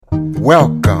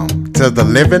Welcome to the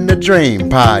Living the Dream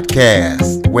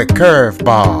podcast with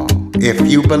Curveball. If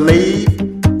you believe,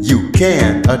 you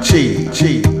can achieve.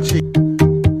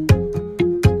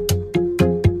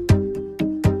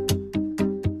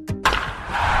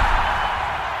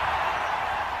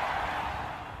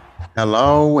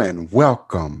 Hello and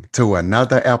welcome to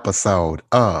another episode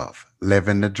of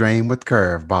Living the Dream with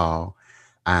Curveball.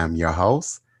 I'm your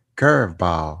host,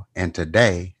 Curveball, and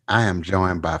today I am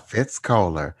joined by Fitz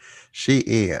Kohler. She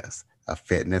is a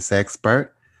fitness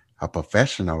expert, a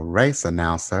professional race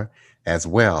announcer, as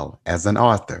well as an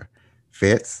author.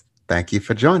 Fitz, thank you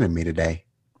for joining me today.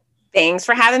 Thanks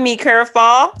for having me,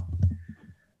 Curveball.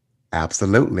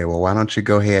 Absolutely. Well, why don't you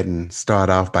go ahead and start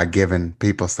off by giving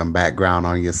people some background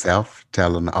on yourself,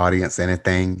 telling the audience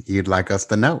anything you'd like us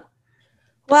to know.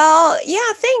 Well,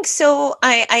 yeah, thanks. So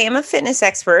I am a fitness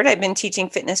expert. I've been teaching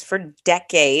fitness for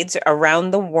decades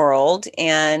around the world.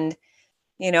 And,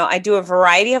 I do a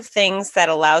variety of things that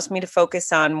allows me to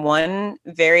focus on one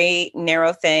very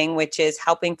narrow thing, which is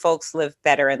helping folks live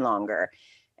better and longer.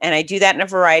 And I do that in a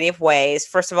variety of ways.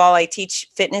 First of all, I teach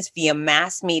fitness via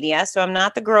mass media. So I'm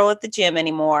not the girl at the gym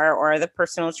anymore or the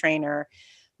personal trainer.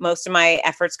 Most of my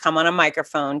efforts come on a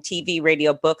microphone, TV,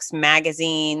 radio, books,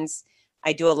 magazines.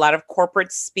 I do a lot of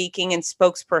corporate speaking and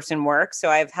spokesperson work.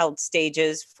 So I've held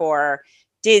stages for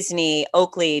Disney,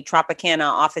 Oakley, Tropicana,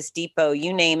 Office Depot,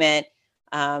 you name it.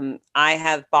 I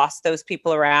have bossed those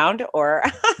people around, or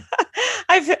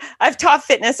I've taught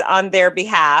fitness on their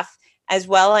behalf. As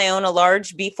well, I own a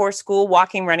large before school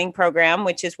walking running program,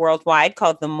 which is worldwide,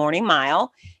 called the Morning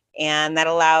Mile. And that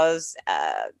allows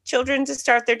children to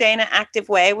start their day in an active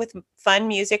way with fun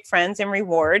music, friends, and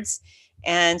rewards.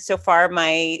 And so far,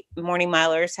 my morning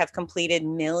milers have completed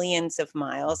millions of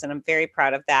miles, and I'm very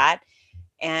proud of that.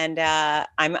 And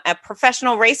I'm a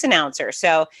professional race announcer.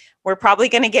 So we're probably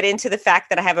going to get into the fact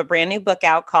that I have a brand new book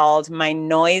out called My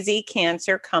Noisy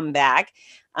Cancer Comeback.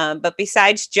 But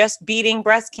besides just beating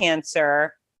breast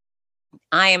cancer,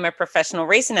 I am a professional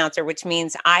race announcer, which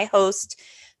means I host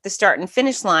the start and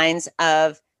finish lines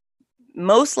of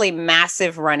mostly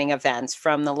massive running events,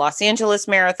 from the Los Angeles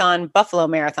Marathon, Buffalo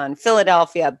Marathon,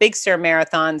 Philadelphia, Big Sur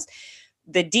Marathons,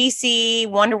 the DC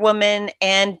Wonder Woman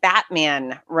and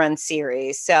Batman run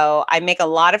series. So I make a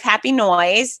lot of happy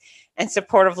noise and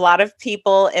support a lot of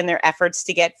people in their efforts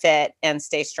to get fit and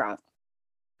stay strong.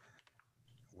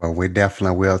 Well, we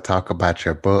definitely will talk about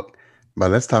your book,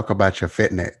 but let's talk about your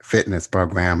fitness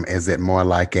program. Is it more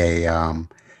like a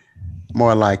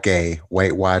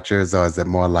Weight Watchers, or is it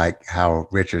more like how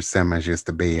Richard Simmons used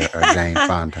to be, or Jane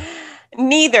Fonda?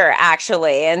 Neither,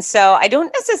 actually. And so I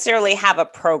don't necessarily have a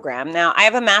program. Now, I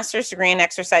have a master's degree in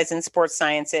exercise and sports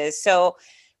sciences. So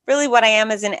really what I am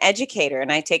is an educator,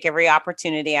 and I take every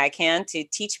opportunity I can to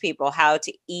teach people how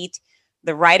to eat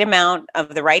the right amount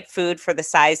of the right food for the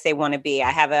size they want to be.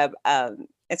 I have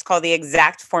it's called the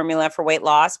exact formula for weight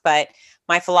loss, but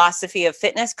my philosophy of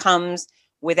fitness comes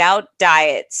without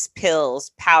diets,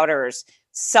 pills, powders,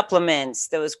 supplements,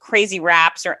 those crazy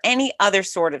wraps, or any other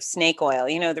sort of snake oil.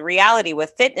 The reality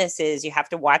with fitness is you have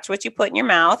to watch what you put in your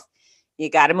mouth. You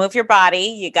got to move your body.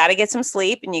 You got to get some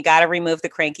sleep, and you got to remove the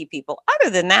cranky people. Other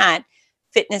than that,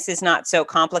 fitness is not so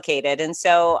complicated. And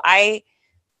so I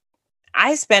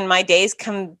spend my days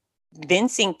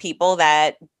convincing people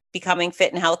that becoming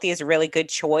fit and healthy is a really good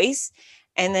choice,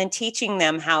 and then teaching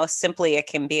them how simply it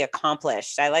can be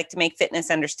accomplished. I like to make fitness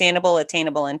understandable,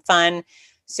 attainable, and fun.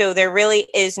 So there really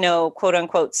is no quote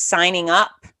unquote signing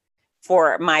up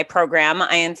for my program.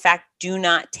 I, in fact, do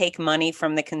not take money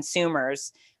from the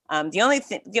consumers. The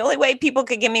only way people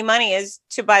could give me money is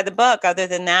to buy the book. Other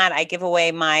than that, I give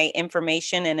away my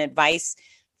information and advice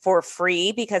for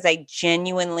free because I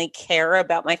genuinely care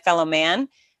about my fellow man.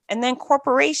 And then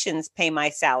corporations pay my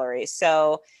salary.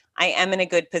 So I am in a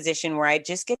good position where I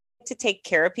just get to take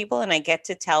care of people and I get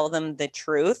to tell them the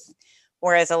truth.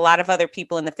 Whereas a lot of other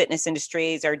people in the fitness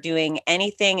industries are doing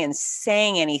anything and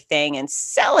saying anything and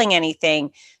selling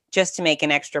anything just to make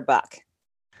an extra buck.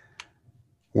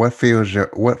 What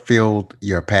fueled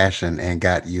your passion and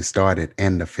got you started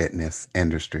in the fitness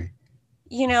industry?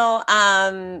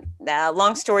 Long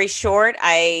story short,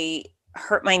 I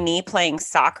hurt my knee playing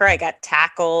soccer. I got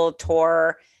tackled,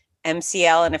 tore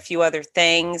MCL, and a few other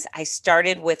things. I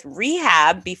started with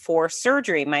rehab before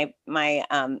surgery. My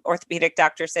orthopedic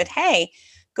doctor said, "Hey,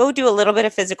 go do a little bit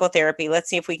of physical therapy. Let's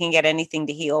see if we can get anything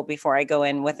to heal before I go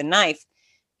in with a knife."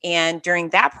 And during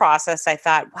that process, I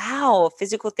thought, wow,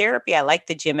 physical therapy. I liked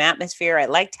the gym atmosphere. I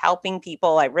liked helping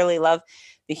people. I really love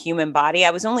the human body. I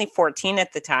was only 14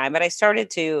 at the time, but I started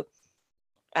to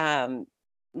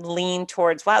lean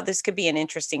towards, wow, this could be an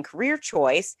interesting career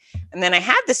choice. And then I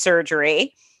had the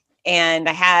surgery and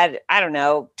I had, I don't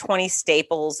know, 20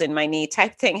 staples in my knee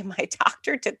type thing. And my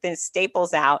doctor took the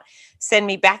staples out, sent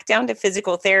me back down to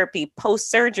physical therapy post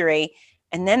surgery.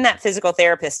 And then that physical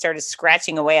therapist started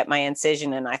scratching away at my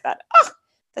incision. And I thought, oh,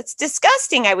 that's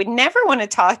disgusting. I would never want to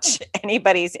touch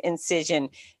anybody's incision.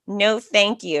 No,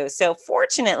 thank you. So,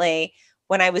 fortunately,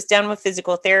 when I was done with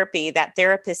physical therapy, that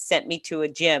therapist sent me to a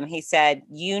gym. He said,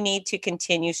 you need to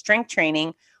continue strength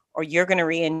training or you're going to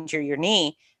re injure your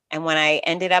knee. And when I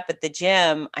ended up at the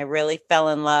gym, I really fell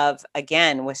in love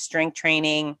again with strength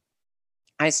training.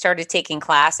 I started taking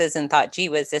classes and thought, gee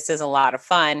whiz, this is a lot of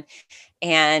fun.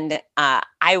 And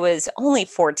I was only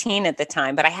 14 at the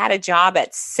time, but I had a job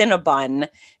at Cinnabon,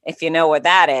 if you know what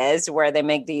that is, where they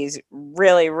make these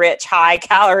really rich, high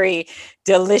calorie,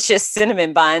 delicious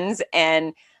cinnamon buns.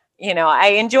 And,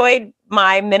 I enjoyed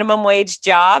my minimum wage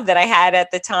job that I had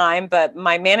at the time, but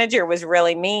my manager was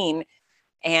really mean.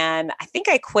 And I think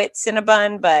I quit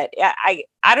Cinnabon, but I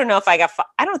don't know if I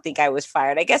don't think I was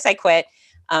fired. I guess I quit.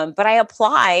 But I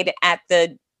applied at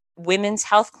the women's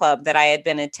health club that I had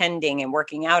been attending and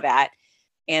working out at.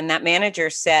 And that manager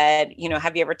said,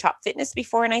 have you ever taught fitness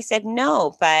before? And I said,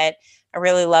 no, but I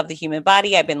really love the human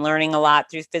body. I've been learning a lot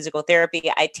through physical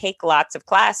therapy. I take lots of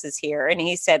classes here. And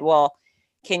he said, well,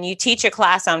 can you teach a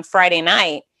class on Friday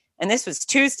night? And this was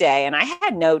Tuesday, and I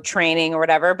had no training or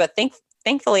whatever, but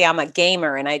thankfully I'm a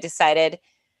gamer. And I decided,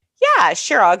 yeah,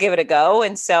 sure, I'll give it a go.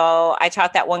 And so I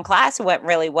taught that one class. It went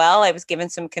really well. I was given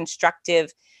some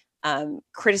constructive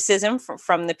criticism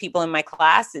from the people in my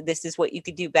class. This is what you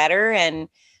could do better. And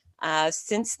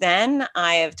since then,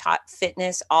 I have taught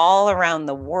fitness all around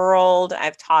the world.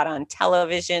 I've taught on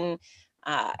television.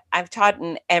 I've taught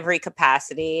in every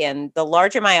capacity. And the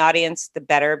larger my audience, the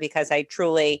better, because I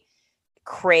truly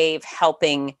crave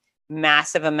helping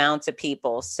massive amounts of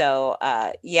people. So,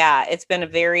 yeah, it's been a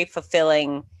very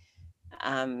fulfilling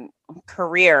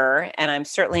career, and I'm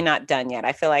certainly not done yet.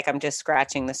 I feel like I'm just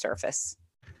scratching the surface.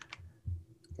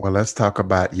 Well, let's talk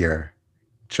about your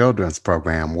children's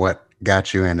program. What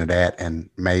got you into that and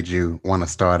made you want to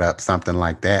start up something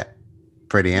like that?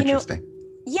 Pretty You know, interesting.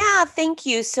 yeah, thank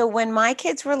you. So when my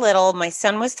kids were little, my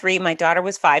son was 3, my daughter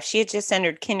was 5. She had just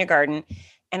entered kindergarten,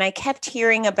 and I kept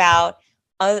hearing about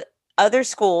o- other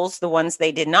schools, the ones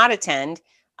they did not attend,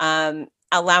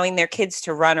 allowing their kids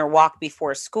to run or walk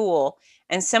before school.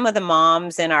 And some of the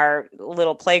moms in our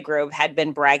little play group had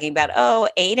been bragging about, oh,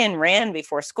 Aiden ran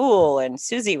before school and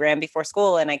Susie ran before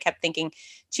school. And I kept thinking,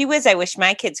 gee whiz, I wish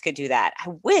my kids could do that. I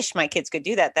wish my kids could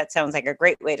do that. That sounds like a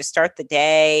great way to start the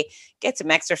day, get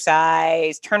some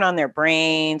exercise, turn on their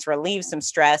brains, relieve some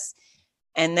stress.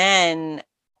 And then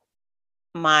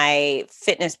my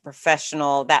fitness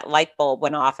professional, that light bulb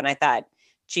went off, and I thought,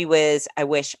 gee whiz, I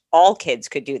wish all kids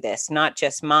could do this, not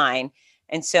just mine.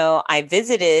 And so I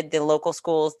visited the local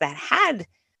schools that had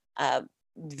uh,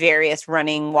 various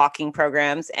running, walking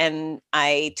programs, and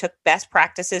I took best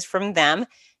practices from them.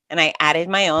 And I added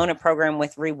my own, a program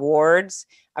with rewards,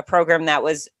 a program that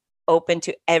was open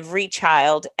to every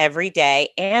child every day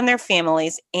and their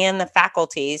families and the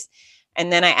faculties.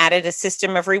 And then I added a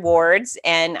system of rewards,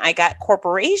 and I got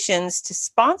corporations to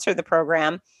sponsor the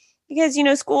program because,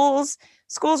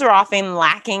 schools are often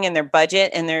lacking in their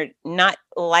budget and they're not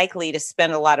likely to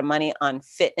spend a lot of money on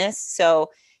fitness.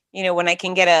 So, when I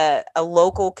can get a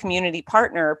local community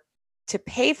partner to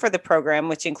pay for the program,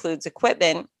 which includes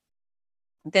equipment,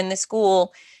 then the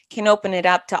school can open it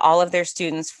up to all of their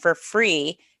students for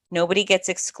free. Nobody gets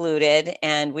excluded,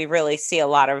 and we really see a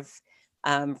lot of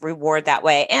reward that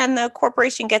way. And the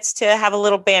corporation gets to have a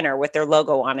little banner with their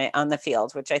logo on it on the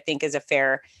field, which I think is a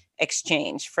fair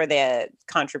exchange for the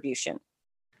contribution.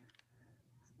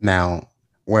 Now,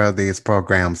 where are these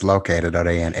programs located? Are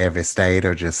they in every state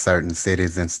or just certain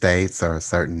cities and states or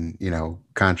certain,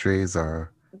 countries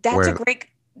or That's a where? great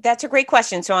that's a great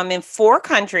question. So I'm in 4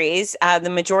 countries. The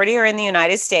majority are in the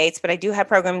United States, but I do have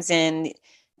programs in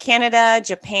Canada,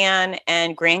 Japan,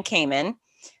 and Grand Cayman.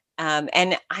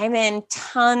 And I'm in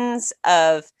tons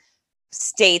of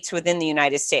states within the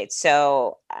United States.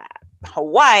 So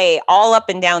Hawaii, all up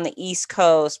and down the East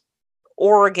Coast,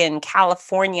 Oregon,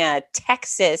 California,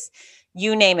 Texas,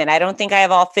 you name it. I don't think I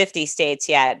have all 50 states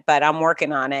yet, but I'm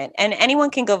working on it. And anyone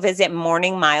can go visit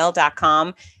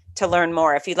morningmile.com to learn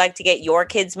more. If you'd like to get your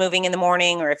kids moving in the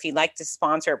morning, or if you'd like to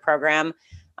sponsor a program,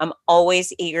 I'm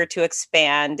always eager to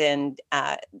expand and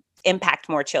impact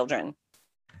more children.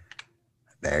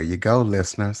 There you go,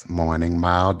 listeners.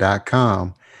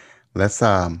 Morningmile.com. Let's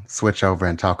switch over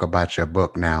and talk about your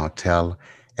book now. Tell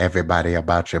everybody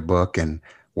about your book and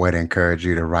what encouraged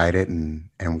you to write it and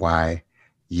why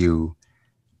you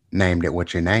named it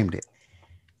what you named it.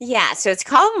 Yeah, so it's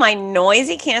called My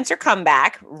Noisy Cancer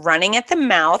Comeback, Running at the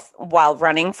Mouth While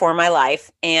Running for My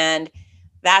Life. And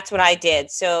that's what I did.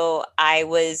 So I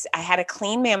had a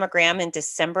clean mammogram in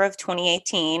December of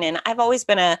 2018, and I've always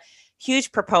been a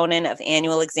huge proponent of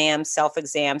annual exams, self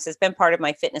exams. It's been part of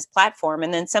my fitness platform,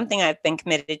 and then something I've been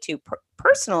committed to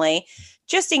personally,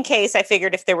 just in case. I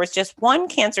figured if there was just one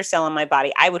cancer cell in my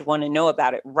body, I would want to know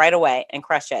about it right away and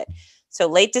crush it. So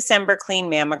late December,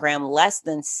 clean mammogram. Less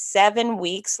than 7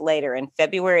 weeks later, in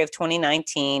February of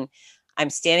 2019, I'm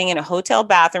standing in a hotel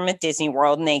bathroom at Disney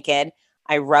World naked.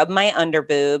 I rubbed my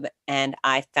underboob and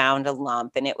I found a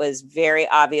lump. And it was very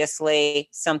obviously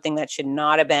something that should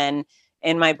not have been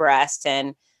in my breast.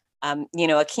 And,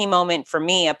 a key moment for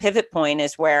me, a pivot point,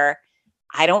 is where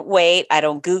I don't wait. I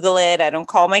don't Google it. I don't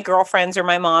call my girlfriends or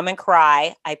my mom and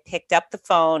cry. I picked up the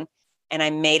phone and I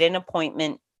made an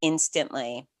appointment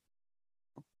instantly.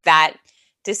 That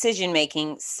decision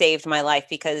making saved my life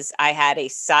because I had a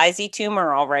size E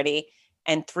tumor already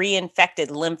and 3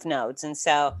 infected lymph nodes. And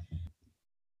so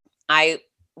I,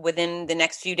 within the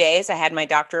next few days, I had my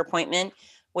doctor appointment,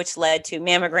 which led to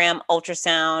mammogram,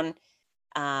 ultrasound,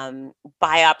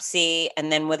 biopsy.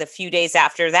 And then with a few days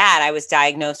after that, I was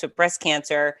diagnosed with breast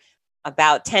cancer.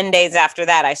 About 10 days after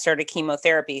that, I started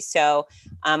chemotherapy. So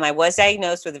I was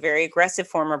diagnosed with a very aggressive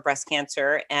form of breast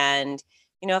cancer. And,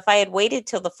 if I had waited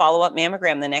till the follow up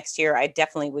mammogram the next year, I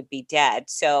definitely would be dead.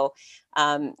 So,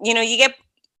 you get,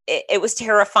 it was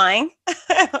terrifying,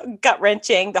 gut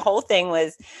wrenching. The whole thing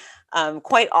was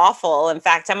quite awful. In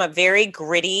fact, I'm a very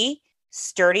gritty,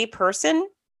 sturdy person,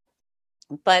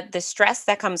 but the stress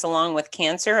that comes along with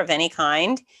cancer of any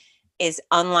kind is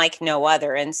unlike no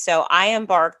other. And so I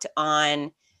embarked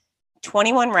on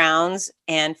 21 rounds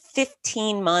and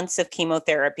 15 months of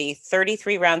chemotherapy,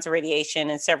 33 rounds of radiation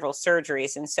and several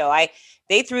surgeries. And so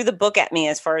they threw the book at me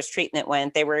as far as treatment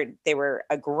went. They were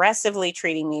aggressively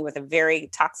treating me with a very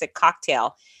toxic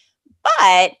cocktail.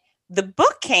 But the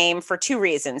book came for two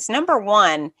reasons. Number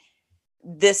one,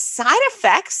 the side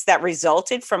effects that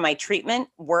resulted from my treatment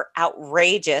were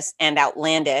outrageous and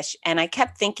outlandish. And I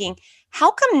kept thinking, how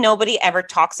come nobody ever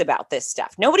talks about this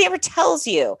stuff? Nobody ever tells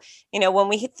you. When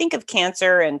we think of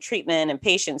cancer and treatment and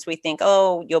patients, we think,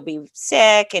 oh, you'll be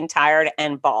sick and tired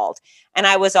and bald. And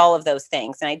I was all of those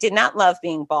things. And I did not love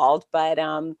being bald, but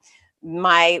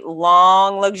my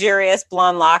long, luxurious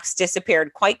blonde locks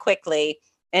disappeared quite quickly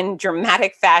in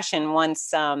dramatic fashion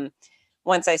once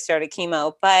I started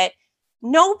chemo. But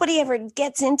nobody ever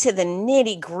gets into the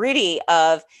nitty gritty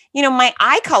of, my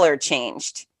eye color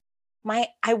changed.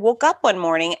 I woke up one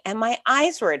morning and my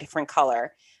eyes were a different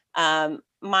color.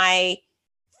 My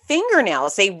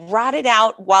fingernails, they rotted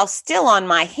out while still on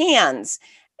my hands.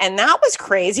 And that was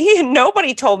crazy. And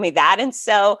nobody told me that. And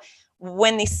so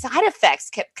when the side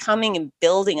effects kept coming and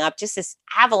building up, just this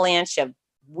avalanche of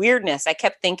weirdness, I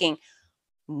kept thinking,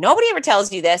 nobody ever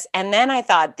tells you this. And then I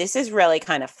thought, this is really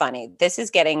kind of funny. This is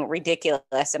getting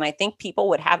ridiculous. And I think people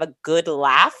would have a good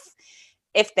laugh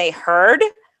if they heard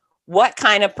what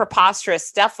kind of preposterous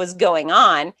stuff was going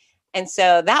on. And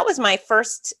so that was my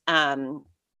first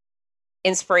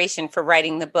inspiration for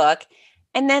writing the book.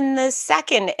 And then the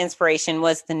second inspiration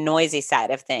was the noisy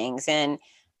side of things. And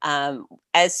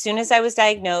as soon as I was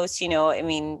diagnosed,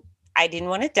 I didn't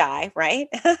want to die, right?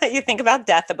 You think about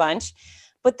death a bunch.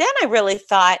 But then I really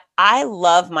thought, I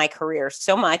love my career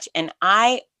so much, and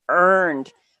I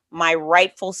earned my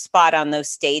rightful spot on those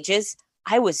stages.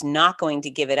 I was not going to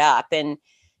give it up. And,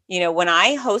 when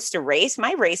I host a race,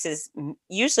 my races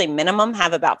usually minimum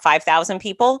have about 5,000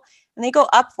 people, and they go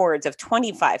upwards of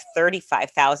 25,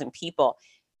 35,000 people.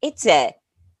 It's a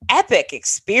epic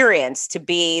experience to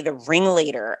be the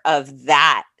ringleader of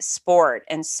that sport.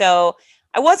 And so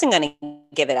I wasn't going to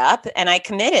give it up. And I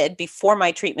committed before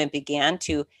my treatment began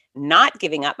to not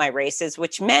giving up my races,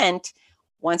 which meant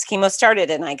once chemo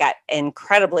started and I got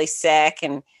incredibly sick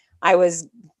and I was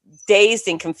dazed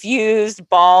and confused,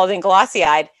 bald and glossy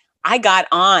eyed, I got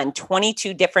on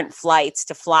 22 different flights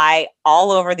to fly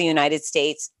all over the United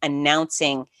States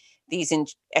announcing these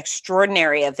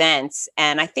extraordinary events.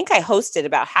 And I think I hosted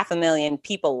about 500,000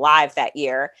 people live that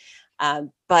year.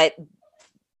 But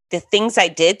the things I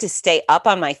did to stay up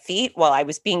on my feet while I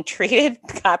was being treated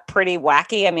got pretty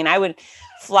wacky. I mean, I would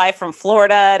fly from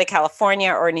Florida to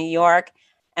California or New York,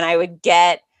 and I would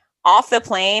get off the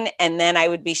plane, and then I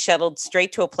would be shuttled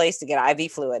straight to a place to get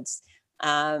IV fluids.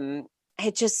 I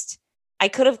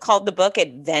could have called the book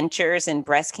Adventures in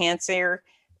Breast Cancer.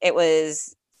 It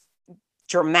was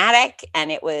dramatic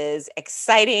and it was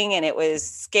exciting and it was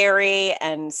scary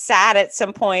and sad at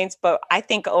some points, but I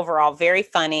think overall very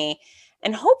funny.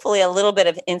 and hopefully a little bit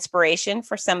of inspiration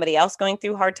for somebody else going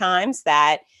through hard times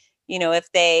that,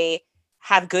 if they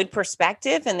have good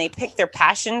perspective and they pick their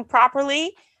passion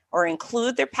properly or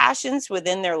include their passions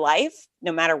within their life,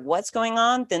 no matter what's going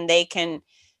on, then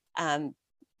um,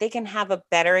 they can have a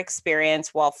better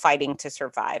experience while fighting to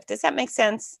survive. Does that make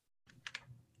sense?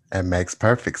 It makes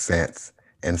perfect sense.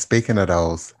 And speaking of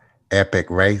those epic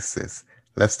races,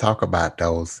 let's talk about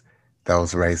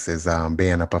those races.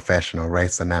 Being a professional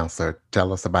race announcer,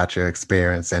 tell us about your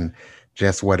experience and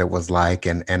just what it was like,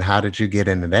 and how did you get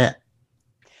into that?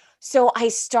 So I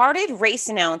started race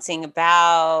announcing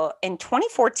about in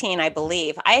 2014, I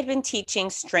believe. I had been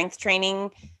teaching strength training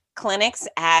clinics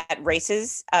at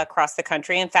races across the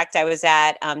country. In fact, I was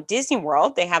at Disney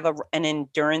World. They have an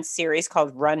endurance series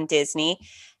called Run Disney.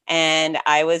 And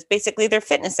I was basically their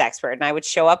fitness expert. And I would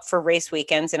show up for race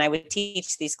weekends and I would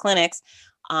teach these clinics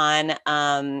on,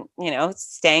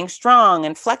 staying strong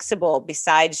and flexible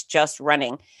besides just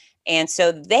running. And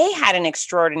so they had an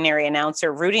extraordinary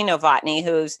announcer, Rudy Novotny,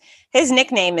 his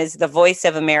nickname is the voice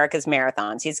of America's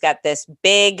marathons. He's got this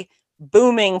big,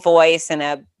 booming voice and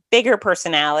a bigger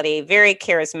personality, very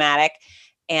charismatic.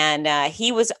 And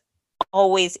he was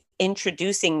always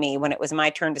introducing me when it was my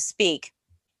turn to speak.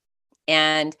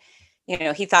 And,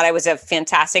 he thought I was a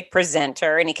fantastic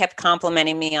presenter and he kept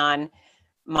complimenting me on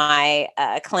my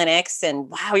clinics and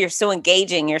wow, you're so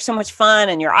engaging, you're so much fun,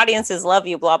 and your audiences love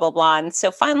you, blah, blah, blah. And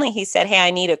so finally he said, hey,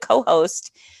 I need a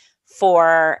co-host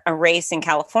for a race in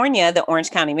California, the Orange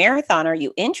County Marathon. Are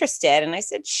you interested? And I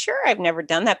said, sure, I've never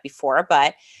done that before,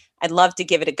 but I'd love to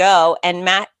give it a go. And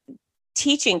Matt,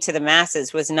 teaching to the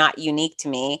masses was not unique to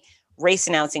me. Race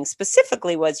announcing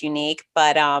specifically was unique,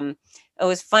 but it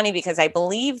was funny because I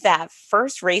believe that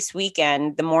first race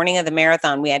weekend, the morning of the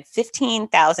marathon, we had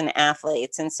 15,000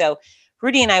 athletes. And so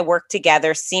Rudy and I worked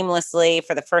together seamlessly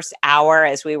for the first hour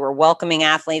as we were welcoming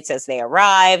athletes as they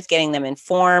arrived, getting them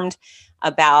informed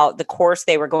about the course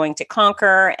they were going to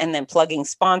conquer, and then plugging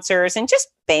sponsors and just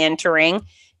bantering,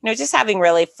 just having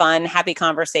really fun, happy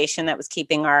conversation that was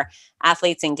keeping our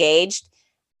athletes engaged.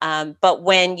 But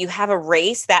when you have a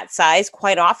race that size,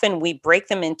 quite often we break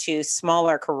them into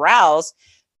smaller corrals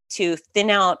to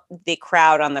thin out the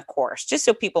crowd on the course, just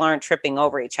so people aren't tripping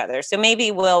over each other. So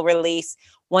maybe we'll release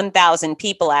 1,000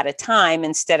 people at a time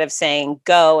instead of saying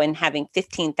go and having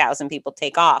 15,000 people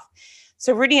take off.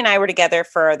 So Rudy and I were together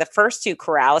for the first two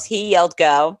corrals. He yelled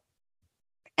go,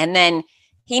 and then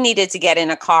he needed to get in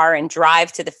a car and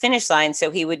drive to the finish line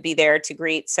so he would be there to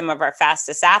greet some of our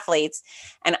fastest athletes.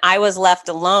 And I was left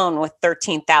alone with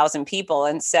 13,000 people.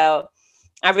 And so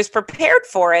I was prepared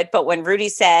for it. But when Rudy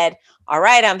said, all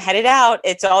right, I'm headed out,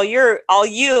 it's all you.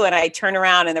 And I turned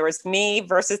around and there was me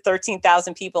versus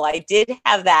 13,000 people. I did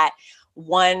have that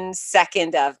 1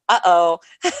 second of,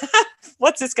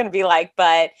 what's this going to be like?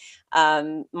 But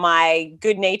my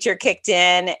good nature kicked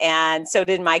in, and so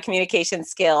did my communication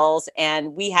skills.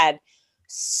 And we had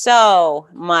so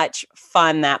much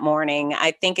fun that morning.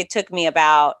 I think it took me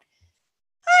about,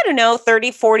 I don't know,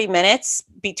 30, 40 minutes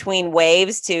between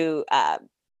waves to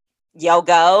yell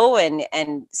go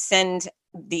and send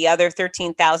the other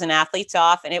 13,000 athletes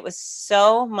off. And it was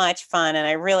so much fun. And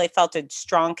I really felt a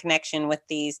strong connection with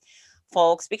these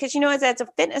folks because, as a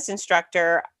fitness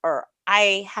instructor, or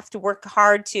I have to work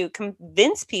hard to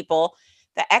convince people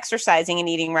that exercising and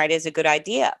eating right is a good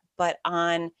idea. But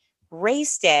on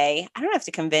race day, I don't have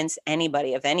to convince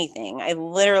anybody of anything. I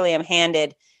literally am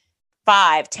handed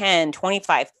 5, 10,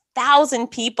 25,000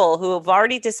 people who have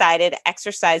already decided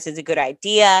exercise is a good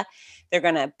idea. They're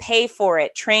going to pay for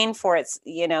it, train for it.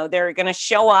 They're going to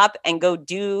show up and go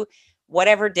do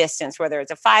whatever distance, whether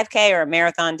it's a 5K or a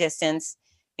marathon distance.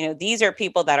 These are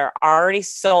people that are already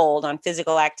sold on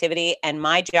physical activity. And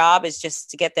my job is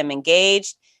just to get them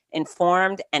engaged,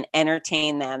 informed, and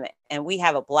entertain them. And we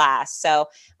have a blast. So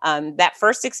that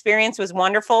first experience was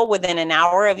wonderful. Within an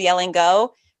hour of yelling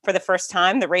go for the first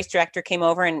time, the race director came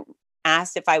over and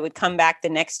asked if I would come back the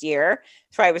next year.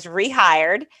 So I was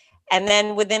rehired. And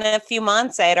then within a few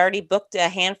months, I had already booked a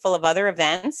handful of other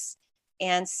events.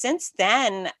 And since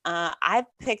then, I've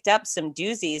picked up some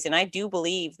doozies. And I do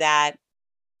believe that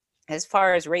as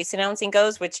far as race announcing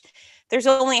goes, which there's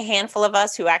only a handful of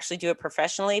us who actually do it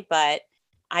professionally, but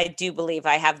I do believe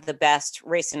I have the best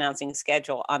race announcing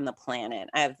schedule on the planet.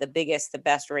 I have the biggest, the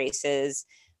best races,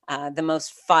 the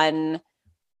most fun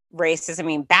races. I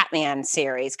mean, Batman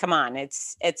series, come on,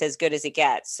 it's as good as it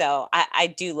gets. So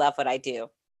I do love what I do.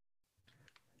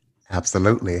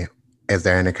 Absolutely. Is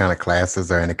there any kind of classes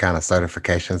or any kind of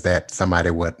certifications that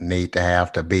somebody would need to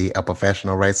have to be a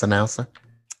professional race announcer?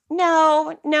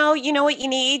 No, you know what you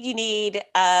need? You need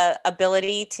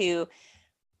ability to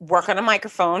work on a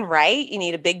microphone, right? You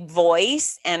need a big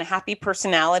voice and a happy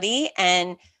personality.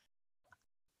 And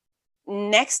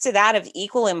next to that, of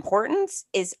equal importance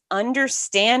is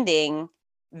understanding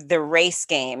the race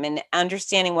game and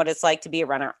understanding what it's like to be a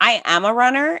runner. I am a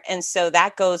runner, and so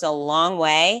that goes a long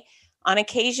way. On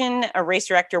occasion, a race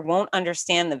director won't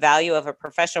understand the value of a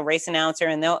professional race announcer,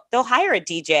 and they'll hire a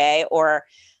DJ or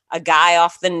a guy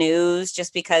off the news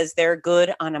just because they're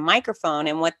good on a microphone.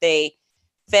 And what they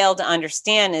fail to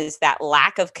understand is that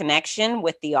lack of connection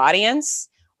with the audience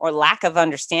or lack of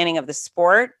understanding of the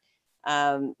sport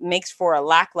makes for a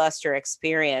lackluster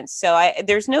experience. So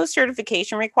there's no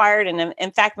certification required. And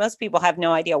in fact, most people have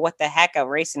no idea what the heck a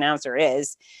race announcer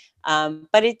is.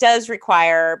 But it does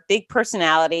require big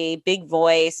personality, big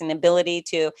voice, and ability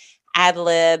to ad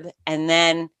lib, and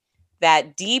then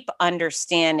that deep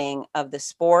understanding of the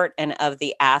sport and of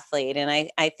the athlete. And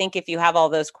I think if you have all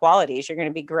those qualities, you're going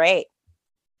to be great.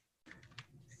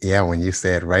 Yeah, when you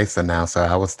said race announcer,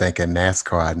 I was thinking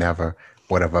NASCAR. I never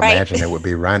would have Right. imagined it would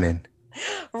be running.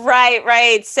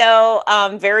 Right. So,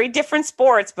 very different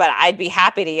sports, but I'd be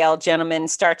happy to yell, gentlemen,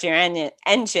 start your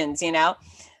engines,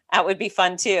 that would be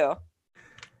fun too.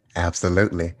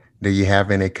 Absolutely. Do you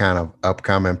have any kind of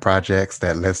upcoming projects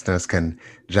that listeners can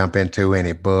jump into?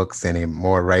 Any books, any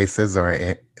more races,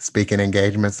 or speaking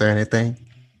engagements or anything?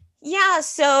 Yeah.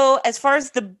 So, as far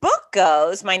as the book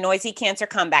goes, My Noisy Cancer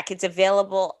Comeback, it's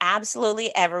available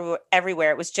absolutely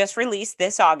everywhere. It was just released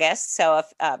this August. So,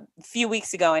 a few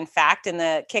weeks ago, in fact, and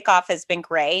the kickoff has been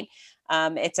great.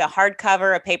 It's a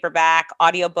hardcover, a paperback,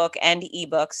 audiobook, and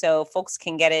ebook. So, folks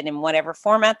can get it in whatever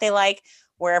format they like,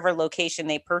 wherever location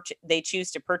they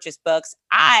choose to purchase books.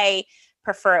 I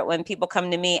prefer it when people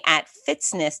come to me at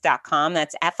fitzness.com.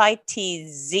 That's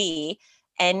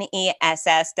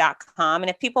FITZNESS.com. And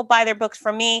if people buy their books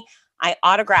from me, I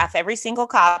autograph every single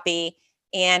copy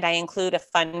and I include a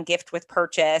fun gift with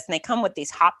purchase. And they come with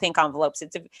these hot pink envelopes.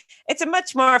 It's a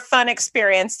much more fun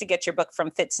experience to get your book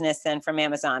from Fitzness than from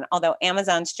Amazon, although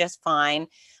Amazon's just fine.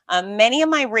 Many of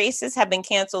my races have been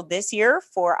canceled this year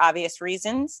for obvious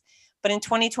reasons, but in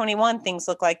 2021, things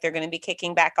look like they're going to be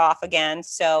kicking back off again.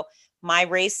 So my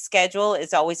race schedule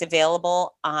is always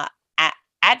available at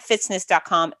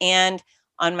fitzness.com and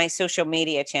on my social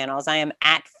media channels. I am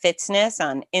at Fitzness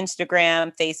on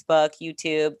Instagram, Facebook,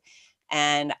 YouTube.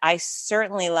 And I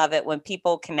certainly love it when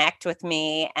people connect with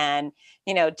me. And,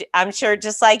 I'm sure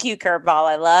just like you, Curveball,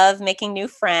 I love making new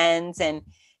friends and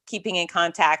keeping in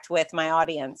contact with my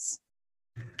audience.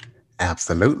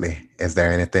 Absolutely. Is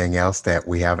there anything else that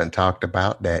we haven't talked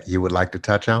about that you would like to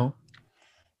touch on?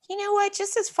 You know what?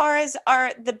 Just as far as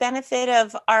the benefit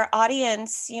of our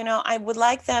audience, I would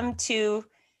like them to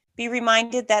be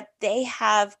reminded that they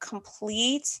have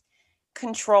complete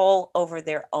control over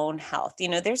their own health.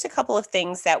 There's a couple of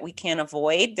things that we can't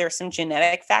avoid. There's some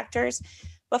genetic factors,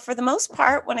 but for the most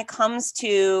part, when it comes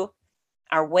to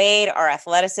our weight, our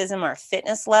athleticism, our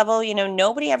fitness level,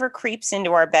 nobody ever creeps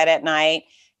into our bed at night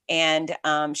and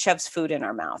shoves food in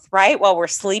our mouth, right? While we're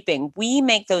sleeping. We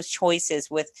make those choices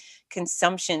with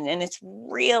consumption. And it's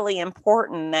really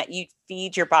important that you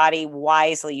feed your body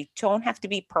wisely. You don't have to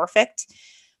be perfect,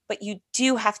 but you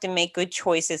do have to make good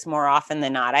choices more often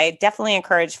than not. I definitely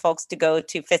encourage folks to go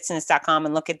to fitzness.com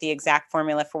and look at the exact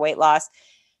formula for weight loss.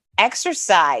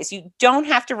 Exercise. You don't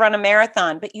have to run a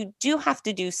marathon, but you do have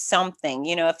to do something.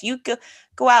 If you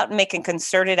go out and make a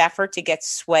concerted effort to get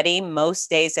sweaty most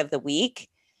days of the week,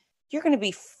 you're going to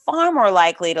be far more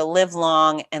likely to live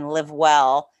long and live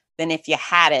well than if you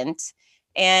hadn't.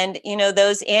 And,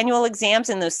 those annual exams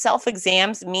and those self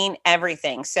exams mean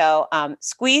everything. So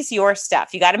squeeze your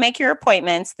stuff. You got to make your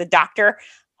appointments. The doctor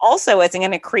also isn't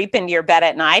going to creep into your bed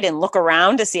at night and look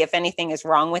around to see if anything is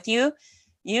wrong with you.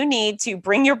 You need to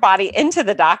bring your body into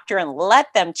the doctor and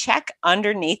let them check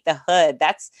underneath the hood.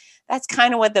 That's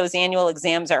kind of what those annual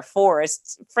exams are for,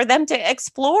 is for them to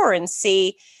explore and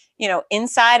see,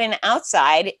 inside and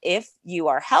outside, if you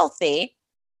are healthy.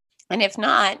 And if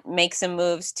not, make some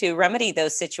moves to remedy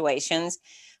those situations.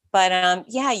 But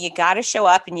yeah, you got to show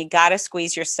up and you got to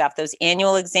squeeze your stuff. Those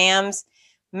annual exams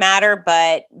matter,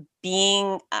 but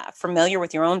being familiar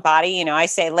with your own body, I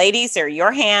say, ladies, they're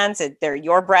your hands, they're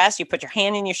your breasts. You put your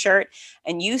hand in your shirt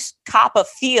and you cop a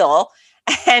feel.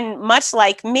 And much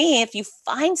like me, if you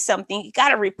find something, you got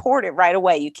to report it right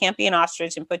away. You can't be an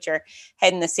ostrich and put your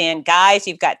head in the sand. Guys,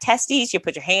 you've got testes, you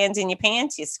put your hands in your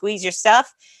pants, you squeeze your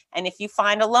stuff. And if you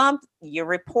find a lump, you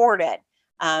report it.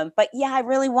 But yeah, I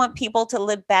really want people to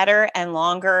live better and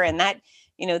longer. And that,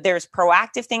 there's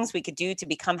proactive things we could do to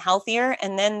become healthier.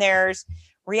 And then there's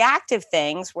reactive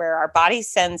things where our body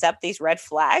sends up these red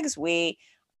flags. We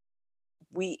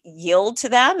we yield to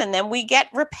them, and then we get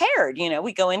repaired.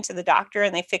 We go into the doctor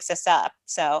and they fix us up.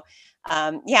 So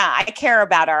yeah, I care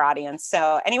about our audience.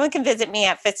 So anyone can visit me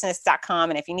at fitness.com.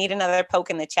 And if you need another poke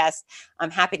in the chest,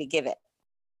 I'm happy to give it.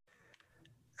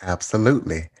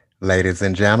 Absolutely. Ladies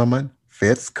and gentlemen,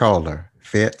 Fitz Kohler.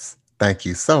 Fitz, thank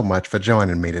you so much for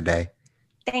joining me today.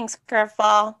 Thanks,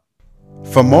 Curveball.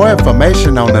 For more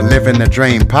information on the Living the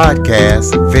Dream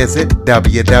podcast, visit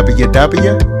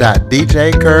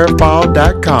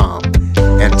www.djcurveball.com.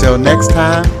 Until next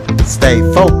time, stay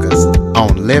focused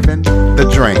on living the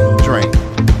dream.